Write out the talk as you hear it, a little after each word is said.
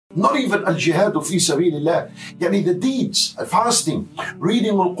Not even al-jihad fi sabilillah. Yani the deeds, fasting,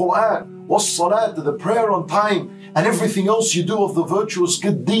 reading al-qur'an, was-salat, the prayer on time, and everything else you do of the virtuous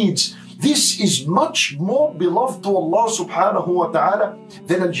good deeds. This is much more beloved to Allah subhanahu wa ta'ala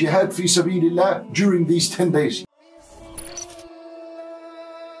than al-jihad fi sabilillah during these 10 days.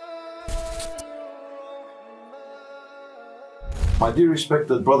 My dear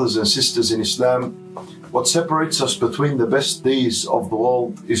respected brothers and sisters in Islam, what separates us between the best days of the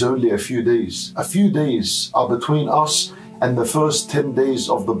world is only a few days. A few days are between us and the first 10 days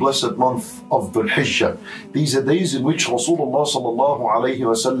of the blessed month of Dhul Hijjah. These are days in which Rasulullah sallallahu alayhi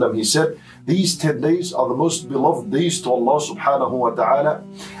wa sallam, he said, these 10 days are the most beloved days to Allah subhanahu wa ta'ala,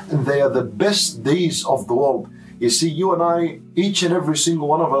 and they are the best days of the world. You see, you and I, each and every single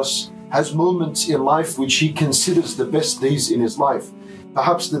one of us, has moments in life which he considers the best days in his life.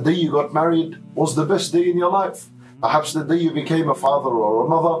 Perhaps the day you got married was the best day in your life. Perhaps the day you became a father or a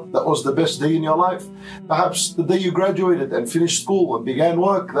mother, that was the best day in your life. Perhaps the day you graduated and finished school and began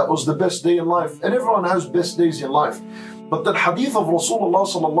work, that was the best day in life. And everyone has best days in life. But the hadith of Rasulullah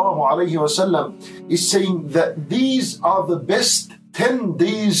sallallahu alayhi wa sallam is saying that these are the best 10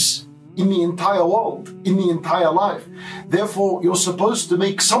 days in the entire world, in the entire life. Therefore, you're supposed to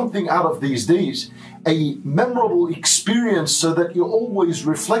make something out of these days, a memorable experience, so that you always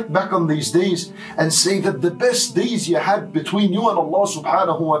reflect back on these days and say that the best days you had between you and Allah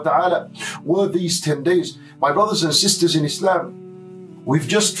subhanahu wa ta'ala were these 10 days. My brothers and sisters in Islam, we've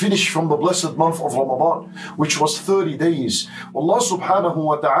just finished from the blessed month of Ramadan, which was 30 days. Allah subhanahu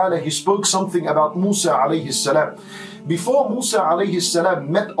wa ta'ala, he spoke something about Musa alayhi salam. Before Musa alayhi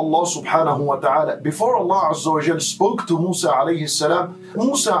salam met Allah subhanahu wa ta'ala, before Allah azza wa jal spoke to Musa alayhi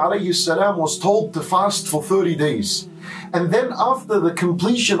salam was told to fast for 30 days. And then after the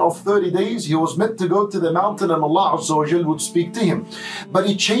completion of 30 days, he was meant to go to the mountain and Allah azza wa jal would speak to him. But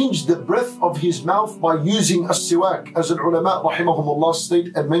he changed the breath of his mouth by using a siwak, as al-ulama rahimahumullah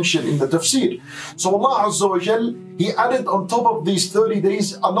state and mentioned in the tafsir. So Allah azza wa jal, he added on top of these 30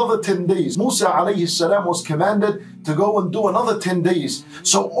 days another 10 days. Musa alayhi salam was commanded to go and do another 10 days.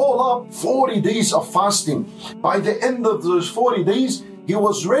 So all up, 40 days of fasting. By the end of those 40 days, he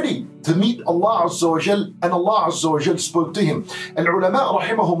was ready to meet Allah Azza wa Jal, and Allah Azza wa Jal spoke to him. And ulama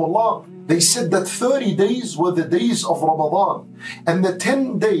rahimahumullah, they said that 30 days were the days of Ramadan, and the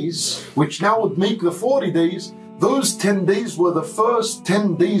 10 days, which now would make the 40 days, those 10 days were the first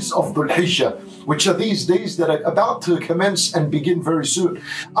 10 days of Dhul Hijjah, which are these days that are about to commence and begin very soon.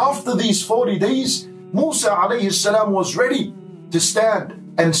 After these 40 days, Musa alayhi salam was ready to stand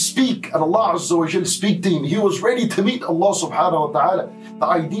and speak, and Allah Azza wa Jal speak to him. He was ready to meet Allah subhanahu wa ta'ala. The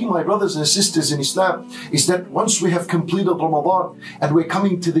idea, my brothers and sisters in Islam, is that once we have completed Ramadan and we're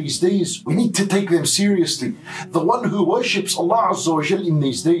coming to these days, we need to take them seriously. The one who worships Allah Azza wa Jal in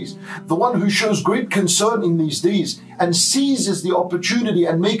these days, the one who shows great concern in these days and seizes the opportunity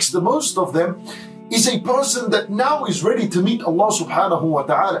and makes the most of them, is a person that now is ready to meet Allah subhanahu wa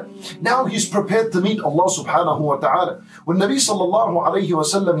ta'ala. Now he's prepared to meet Allah subhanahu wa ta'ala. When Nabi sallallahu alayhi wa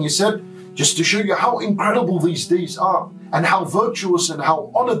sallam, he said, just to show you how incredible these days are and how virtuous and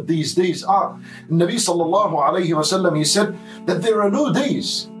how honored these days are, Nabi sallallahu alayhi wa sallam, he said that there are no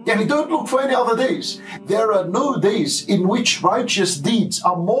days, yani don't look for any other days, there are no days in which righteous deeds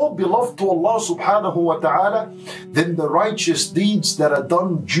are more beloved to Allah subhanahu wa ta'ala than the righteous deeds that are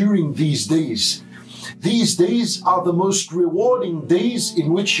done during these days. These days are the most rewarding days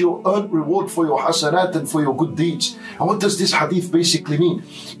in which you earn reward for your hasanat and for your good deeds. And what does this hadith basically mean?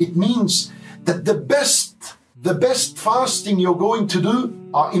 It means that the best fasting you're going to do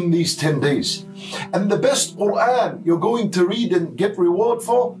are in these 10 days. And the best Qur'an you're going to read and get reward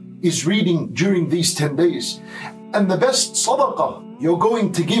for is reading during these 10 days. And the best sadaqah you're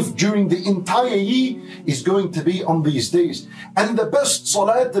going to give during the entire year is going to be on these days. And the best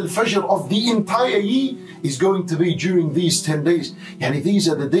salat al-fajr of the entire year is going to be during these 10 days. Yani these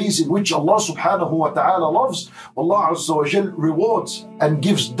are the days in which Allah subhanahu wa ta'ala loves. Allah Azza wa Jal rewards and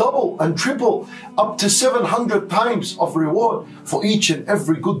gives double and triple, up to 700 times of reward for each and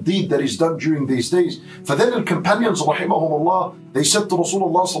every good deed that is done during these days. For then the companions rahimahumullah, they said to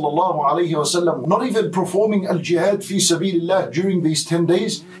Rasulullah sallallahu alayhi wa sallam, not even performing al-jihad fi sabilillah during these 10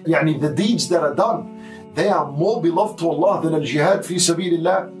 days, yani the deeds that are done, they are more beloved to Allah than al-jihad fi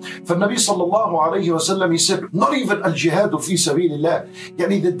sabilillah. For Nabi sallallahu alayhi wa sallam, he said, not even al-jihad fi sabilillah,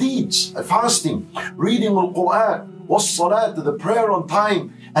 yani the deeds, fasting, reading al-qur'an, was-salat, the prayer on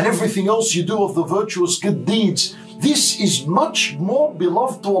time, and everything else you do of the virtuous good deeds, This is much more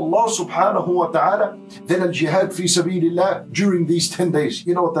beloved to Allah subhanahu wa ta'ala than al-jihad fi sabilillah during these 10 days.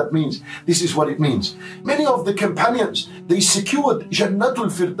 You know what that means? This is what it means. Many of the companions, they secured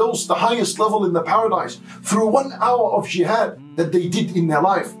Jannatul Firdaus, the highest level in the paradise, through 1 hour of jihad that they did in their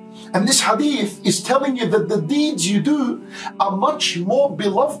life. And this hadith is telling you that the deeds you do are much more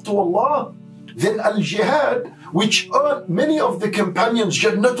beloved to Allah than al-jihad, which earned many of the companions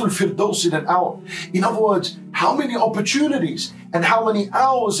Jannatul Firdaus in an hour. In other words, how many opportunities and how many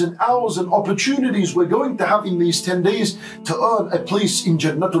hours and opportunities we're going to have in these 10 days to earn a place in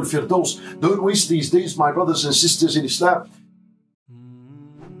Jannatul Firdaus. Don't waste these days, my brothers and sisters in Islam.